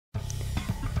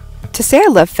To say I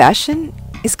love fashion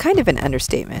is kind of an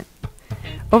understatement.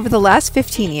 Over the last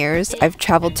 15 years, I've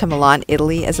traveled to Milan,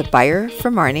 Italy as a buyer for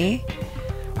Marni.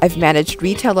 I've managed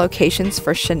retail locations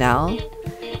for Chanel,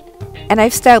 and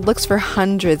I've styled looks for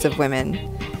hundreds of women.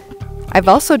 I've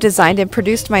also designed and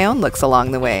produced my own looks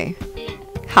along the way.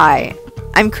 Hi,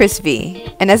 I'm Chris V,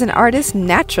 and as an artist,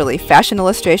 naturally, fashion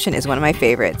illustration is one of my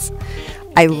favorites.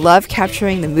 I love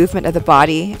capturing the movement of the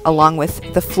body along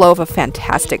with the flow of a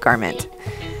fantastic garment.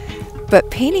 But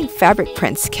painting fabric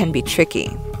prints can be tricky.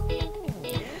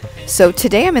 So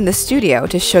today I'm in the studio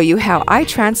to show you how I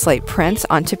translate prints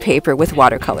onto paper with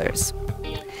watercolors.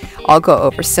 I'll go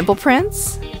over simple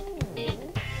prints,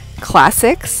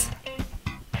 classics,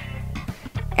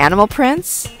 animal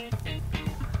prints,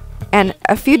 and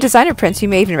a few designer prints you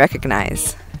may even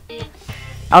recognize.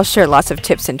 I'll share lots of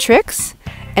tips and tricks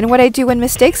and what I do when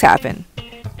mistakes happen,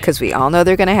 because we all know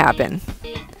they're going to happen.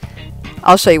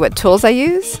 I'll show you what tools I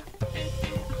use,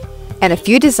 and a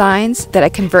few designs that I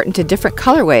convert into different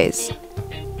colorways.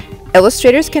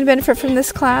 Illustrators can benefit from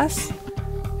this class,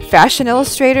 fashion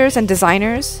illustrators and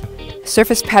designers,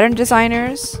 surface pattern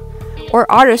designers,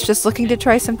 or artists just looking to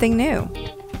try something new.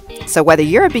 So whether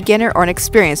you're a beginner or an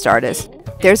experienced artist,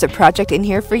 there's a project in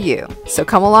here for you. So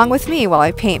come along with me while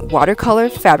I paint watercolor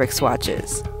fabric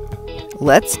swatches.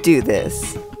 Let's do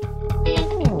this.